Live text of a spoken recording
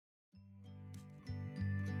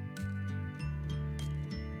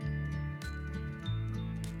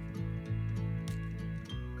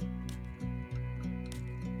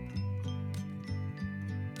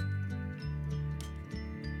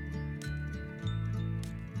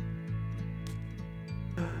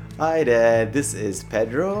Hi there, this is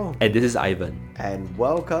Pedro, And this is Ivan. and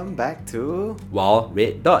welcome back to... Wild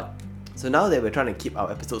Red Dot. So now that we're trying to keep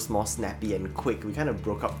our episodes more snappy and quick, we kind of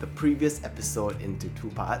broke up the previous episode into two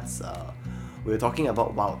parts. We were talking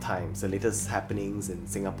about wild times, the latest happenings in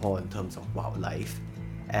Singapore in terms of wildlife.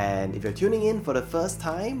 And if you're tuning in for the first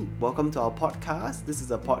time, welcome to our podcast. This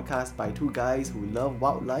is a podcast by two guys who love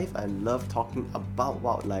wildlife and love talking about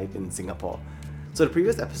wildlife in Singapore. So the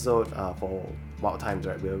previous episode for Wild Times,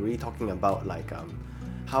 right, we were really talking about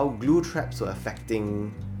how glue traps were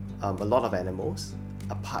affecting a lot of animals,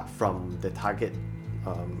 apart from the target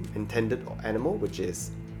intended animal, which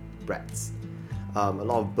is rats. A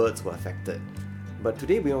lot of birds were affected. But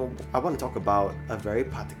today I want to talk about a very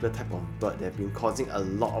particular type of bird that have been causing a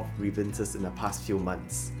lot of grievances in the past few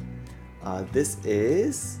months. This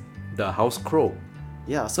is... The house crow.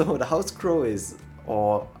 Yeah, so the house crow is,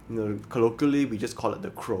 or colloquially we just call it the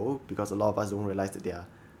crow, because a lot of us don't realize that there are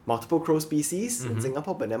multiple crow species in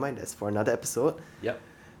Singapore, but never mind, that's for another episode. Yep.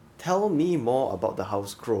 Tell me more about the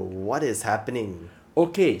house crow. What is happening?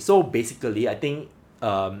 Okay, so basically, I think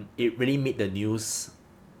it really made the news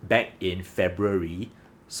back in February.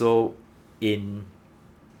 So in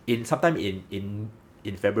sometime in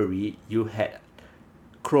February, you had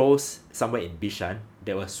crows somewhere in Bishan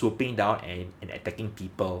that were swooping down and attacking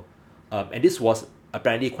people. And this was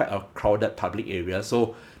apparently quite a crowded public area.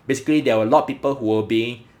 So basically, there were a lot of people who were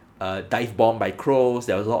being dive bombed by crows.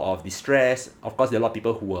 There was a lot of distress. Of course, there were a lot of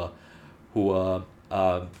people who were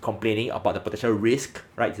complaining about the potential risk,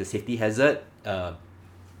 right? It's a safety hazard. And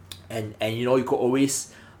you could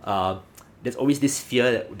always there's always this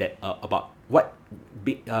fear that about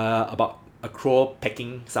about a crow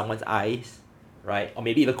pecking someone's eyes, right? Or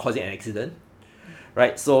maybe even causing an accident,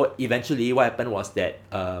 right? So eventually, what happened was that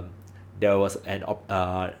there was a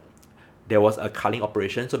culling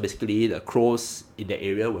operation. So basically, the crows in the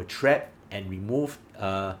area were trapped and removed.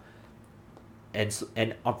 And at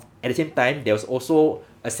the same time, there was also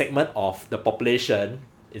a segment of the population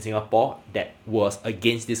in Singapore that was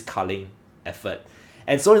against this culling effort.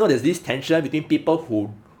 And so there's this tension between people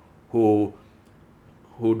who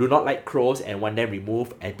do not like crows and want them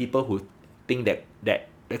removed, and people who think that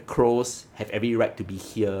the crows have every right to be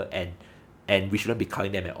here and we shouldn't be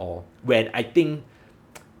culling them at all. When I think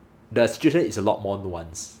the situation is a lot more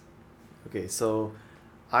nuanced. Okay, so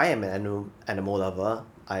I am an animal lover.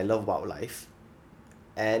 I love wildlife.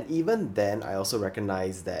 And even then, I also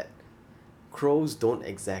recognize that crows don't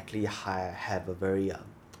exactly have a very,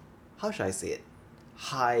 how should I say it,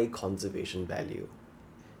 high conservation value.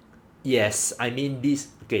 Yes, I mean this.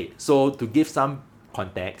 Okay, so to give some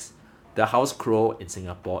context, the house crow in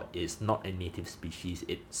Singapore is not a native species.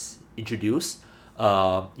 It's introduced.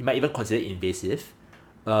 You might even consider it invasive.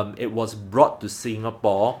 It was brought to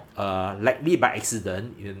Singapore, likely by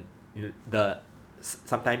accident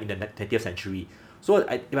sometime in the 20th century. So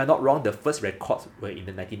if I'm not wrong, the first records were in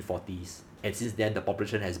the 1940s, and since then the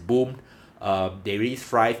population has boomed. They really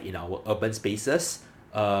thrive in our urban spaces,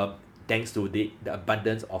 thanks to the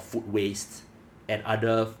abundance of food waste and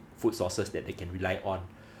other food sources that they can rely on.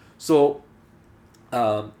 So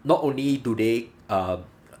not only do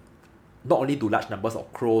large numbers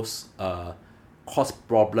of crows cause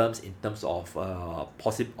problems in terms of of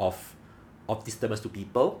disturbance to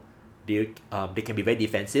people, they can be very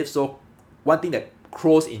defensive. So one thing that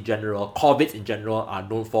crows in general, corvids in general, are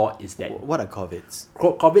known for is that What are corvids?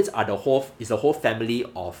 corvids are the whole family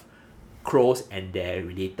of crows and their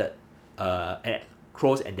related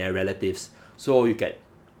crows and their relatives. So you get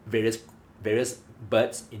various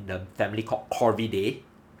birds in the family called Corvidae,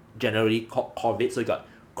 generally called corvids. So you got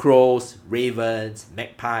crows, ravens,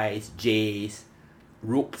 magpies, jays,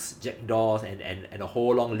 rooks, jackdaws, and a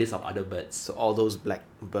whole long list of other birds. So all those black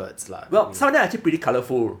birds lah. Well, some of them are actually pretty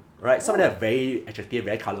colourful, right? Some of them are very attractive,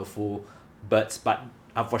 very colourful birds, but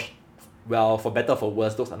for better or for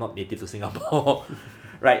worse, those are not native to Singapore,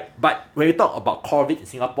 right? But when we talk about corvids in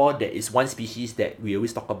Singapore, there is one species that we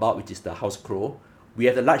always talk about, which is the house crow. We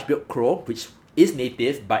have the large-billed crow, which is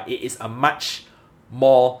native, but it is a much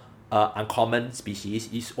more uncommon species.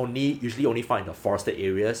 It's usually only found in the forested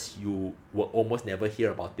areas. You will almost never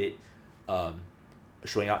hear about it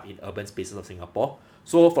showing up in urban spaces of Singapore.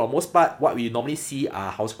 So for the most part, what we normally see are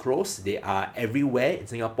house crows. They are everywhere in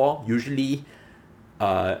Singapore, usually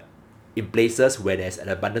in places where there's an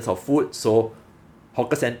abundance of food. So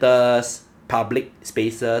hawker centers, public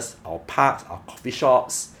spaces, our parks, our coffee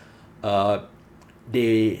shops,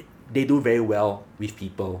 they do very well with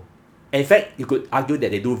people. In fact, you could argue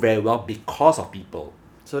that they do very well because of people.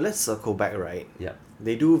 So let's circle back, right? Yeah.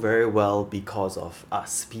 They do very well because of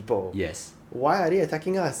us, people. Yes. Why are they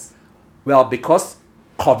attacking us? Well, because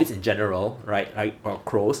corvids in general, right, like or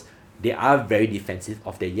crows, they are very defensive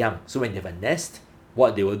of their young. So when they have a nest,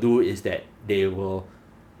 what they will do is that they will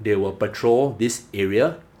patrol this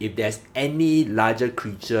area. If there's any larger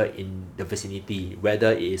creature in the vicinity,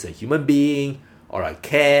 whether it is a human being or a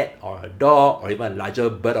cat or a dog or even a larger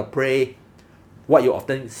bird of prey, what you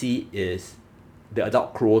often see is the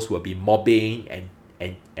adult crows will be mobbing and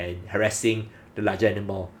harassing the larger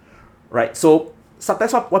animal, right? So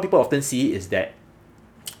sometimes what people often see is that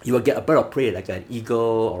you will get a bird of prey like an eagle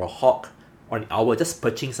or a hawk or an owl just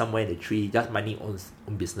perching somewhere in the tree, just minding own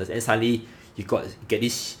business, and suddenly get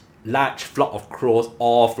this large flock of crows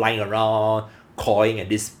all flying around, cawing at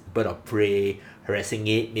this bird of prey, harassing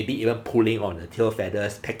it, maybe even pulling on the tail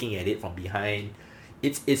feathers, pecking at it from behind.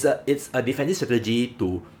 It's a defensive strategy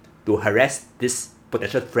to harass this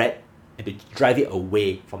potential threat and to drive it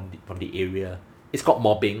away from the area. It's called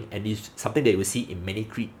mobbing, and it's something that you will see in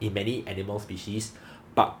many animal species,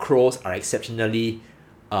 but crows are exceptionally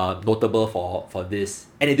notable for this,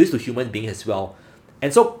 and they do this to human beings as well.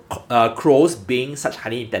 And so crows, being such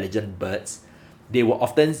highly intelligent birds, they will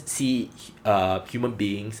often see human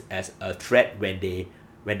beings as a threat when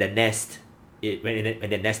they're nesting.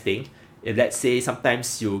 If let's say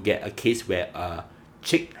sometimes you get a case where a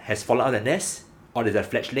chick has fallen out of the nest, or there's a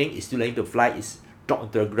fledgling is still learning to fly, is dropped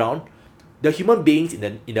onto the ground, the human beings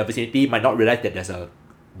in the vicinity might not realize that there's a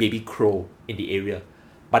baby crow in the area,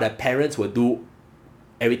 but the parents will do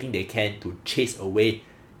everything they can to chase away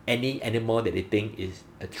any animal that they think is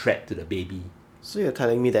a threat to the baby. So you're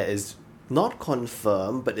telling me that it's not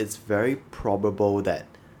confirmed, but it's very probable that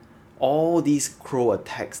all these crow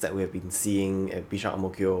attacks that we have been seeing at Bishan Ang Mo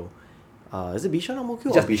Kio, is it Bishan Ang Mo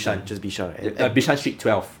Kio? Just or Bishan. Just Bishan. Bishan Street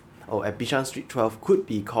 12. Oh, at Bishan Street 12 could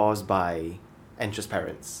be caused by anxious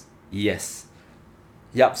parents. Yes.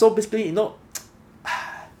 Yeah, so basically,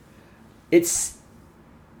 it's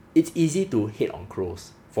easy to hate on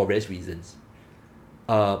crows for various reasons.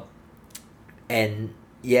 And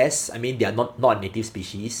yes, I mean, they are not a native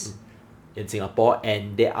species in Singapore,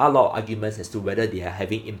 and there are a lot of arguments as to whether they are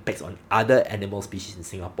having impacts on other animal species in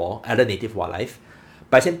Singapore, other native wildlife.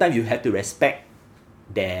 But at the same time, you have to respect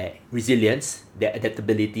their resilience, their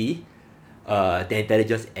adaptability, their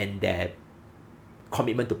intelligence, and their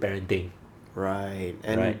commitment to parenting. Right.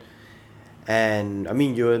 Right. And I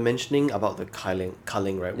mean, you were mentioning about the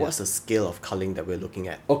culling, right? What's the scale of culling that we're looking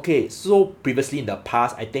at? Okay, so previously in the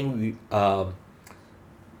past, I think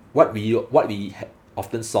what we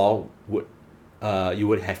often saw would you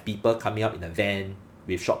would have people coming up in a van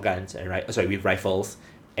with shotguns and with rifles,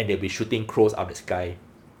 and they'll be shooting crows out of the sky,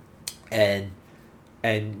 and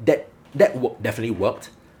that definitely worked,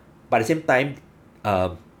 but at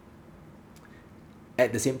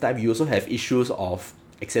the same time you also have issues of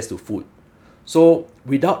access to food. So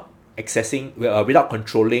without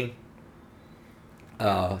controlling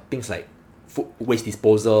things like food waste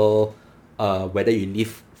disposal, whether you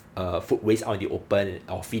leave food waste out in the open,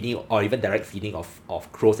 or feeding, or even direct feeding of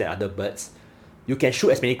crows and other birds, you can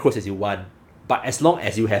shoot as many crows as you want, but as long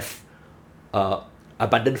as you have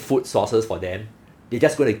abundant food sources for them, they're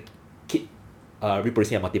just going to keep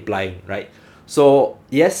reproducing and multiplying, right? So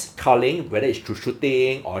yes, culling, whether it's through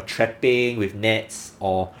shooting or trapping with nets,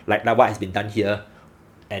 or like what has been done here,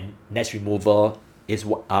 and nest removal is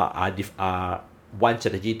one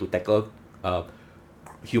strategy to tackle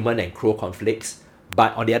human and crow conflicts.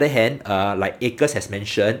 But on the other hand, like Akers has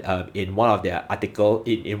mentioned in one of their article,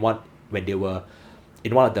 in one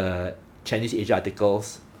of the Chinese Asia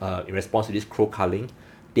articles in response to this crow culling,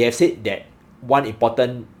 they have said that one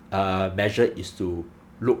important measure is to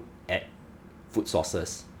look at food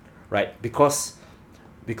sources, right? Because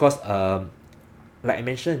like I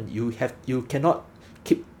mentioned, you cannot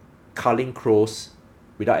keep culling crows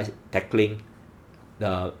without tackling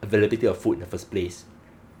the availability of food in the first place.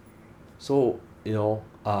 So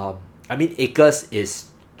I mean, Akers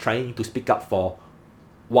is trying to speak up for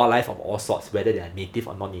wildlife of all sorts, whether they are native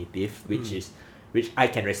or non-native, which I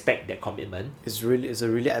can respect that commitment. It's a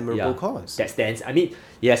really admirable cause. That stands. I mean,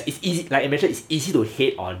 yes, it's easy. Like I mentioned, it's easy to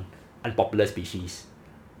hate on unpopular species,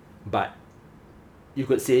 but you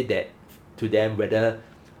could say that to them, whether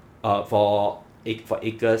for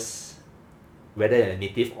Akers, whether they're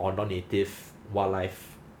native or non-native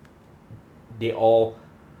wildlife, they all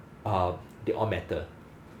matter.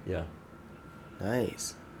 Yeah.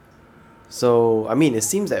 Nice. So, I mean, it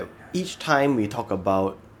seems that each time we talk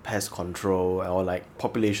about pest control or like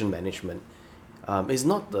population management,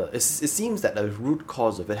 it seems that the root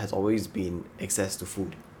cause of it has always been access to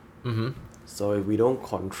food. Mm-hmm. So if we don't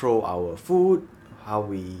control our food, how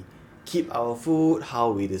we keep our food,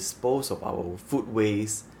 how we dispose of our food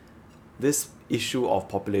waste, this issue of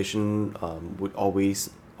population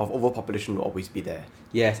overpopulation will always be there.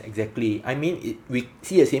 Yes, exactly. I mean, we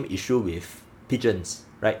see the same issue with pigeons,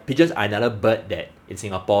 right? Pigeons are another bird that in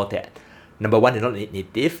Singapore that, number one, they're not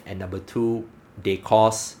native, and number two, they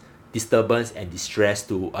cause disturbance and distress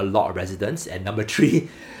to a lot of residents, and number three,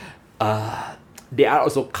 they are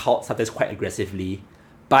also caught sometimes quite aggressively,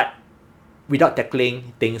 but without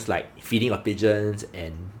tackling things like feeding of pigeons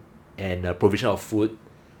and provision of food,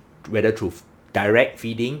 whether through direct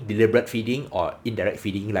feeding, deliberate feeding, or indirect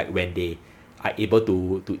feeding, like when they are able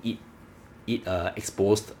to eat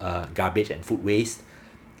exposed garbage and food waste.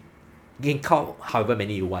 You can count however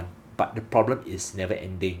many you want, but the problem is never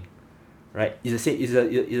ending, right? It's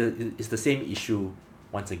the same issue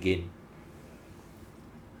once again.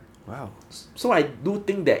 Wow. So I do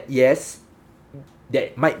think that yes,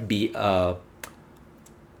 that might be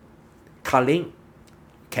culling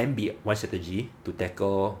can be one strategy to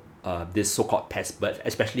tackle this so-called pest birds,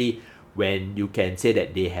 especially when you can say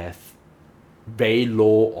that they have very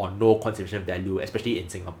low or no conservation value, especially in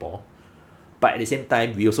Singapore. But at the same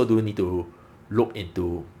time, we also do need to look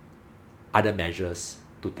into other measures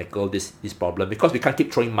to tackle this problem, because we can't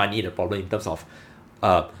keep throwing money at the problem in terms of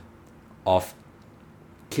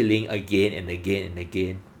killing again and again and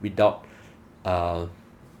again without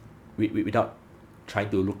without trying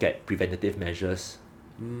to look at preventative measures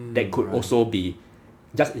that could also be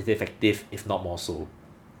just as effective, if not more so.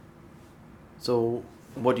 So,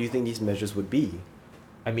 what do you think these measures would be?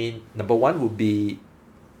 I mean, number one would be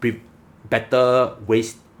better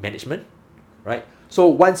waste management, right? So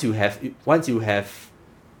once you have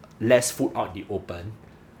less food out in the open,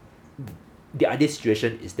 the ideal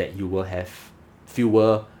situation is that you will have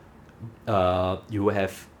fewer, you will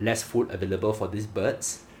have less food available for these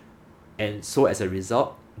birds, and so as a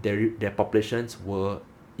result, their populations will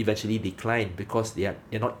eventually decline because they're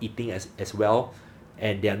not eating as well,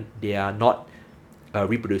 and they are not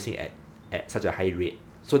reproducing at such a high rate.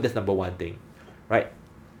 So that's number one thing, right?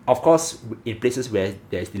 Of course, in places where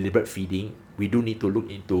there's deliberate feeding, we do need to look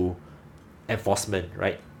into enforcement,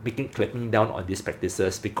 right? Clamping down on these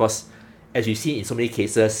practices, because as you see in so many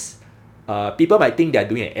cases, people might think they're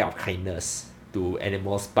doing an act of kindness to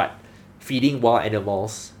animals, but feeding wild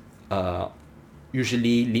animals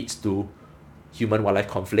usually leads to human-wildlife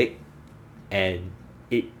conflict, and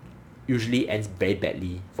it usually ends very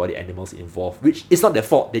badly for the animals involved, which is not their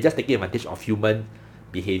fault. They're just taking advantage of human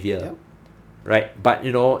behavior. Yep. Right? But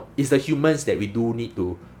it's the humans that we do need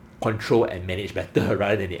to control and manage better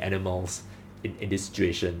rather than the animals in these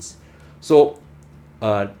situations. So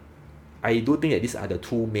I do think that these are the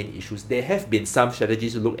two main issues. There have been some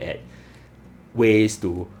strategies to look at ways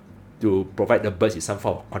to provide the birds with some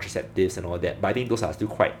form of contraceptives and all that, but I think those are still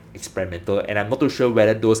quite experimental, and I'm not too sure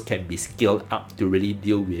whether those can be scaled up to really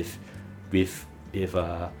deal with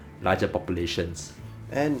larger populations.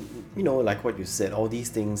 And like what you said, all these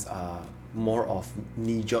things are more of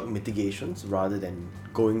knee-jerk mitigations rather than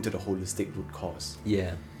going to the holistic root cause.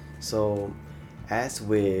 Yeah. So, as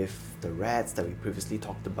with the rats that we previously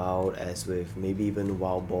talked about, as with maybe even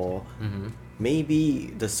wild boar,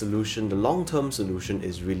 maybe the long-term solution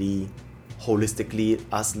is really holistically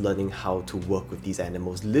us learning how to work with these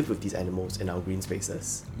animals, live with these animals in our green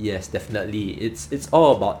spaces. Yes, definitely. It's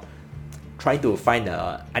all about trying to find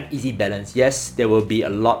an easy balance. Yes, there will be a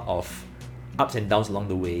lot of ups and downs along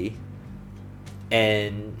the way,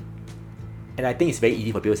 and I think it's very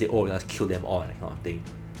easy for people to say, oh, let's kill them all, and that kind of thing.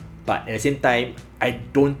 But at the same time, I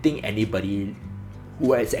don't think anybody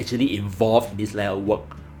who is actually involved in this line of work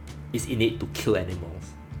is innate to kill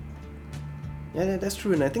animals. Yeah, that's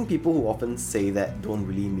true, and I think people who often say that don't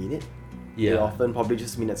really mean it. Yeah. They often probably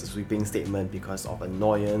just mean as a sweeping statement because of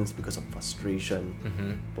annoyance, because of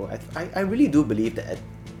frustration. But I really do believe that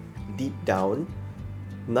deep down,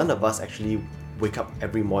 none of us actually wake up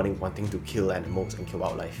every morning wanting to kill animals and kill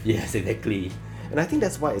wildlife. Yes, exactly. And I think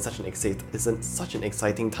that's why it's such an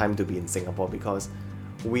exciting time to be in Singapore, because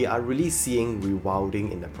we are really seeing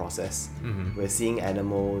rewilding in the process. We're seeing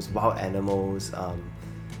wild animals,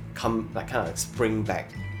 spring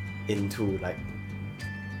back into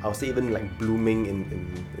I would say even blooming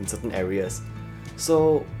in certain areas.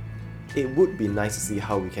 So it would be nice to see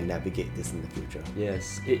how we can navigate this in the future.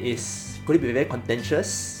 Yes, it is going to be very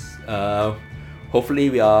contentious. Hopefully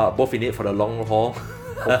we are both in it for the long haul.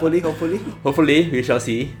 Hopefully, we shall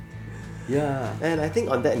see. Yeah. And I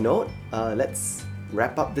think on that note, let's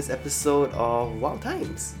wrap up this episode of Wild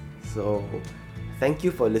Times. So thank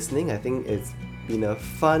you for listening. I think it's been a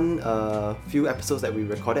fun few episodes that we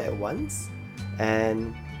recorded at once.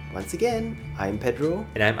 And once again, I'm Pedro.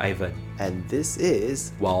 And I'm Ivan. And this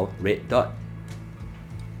is Wild Red Dot.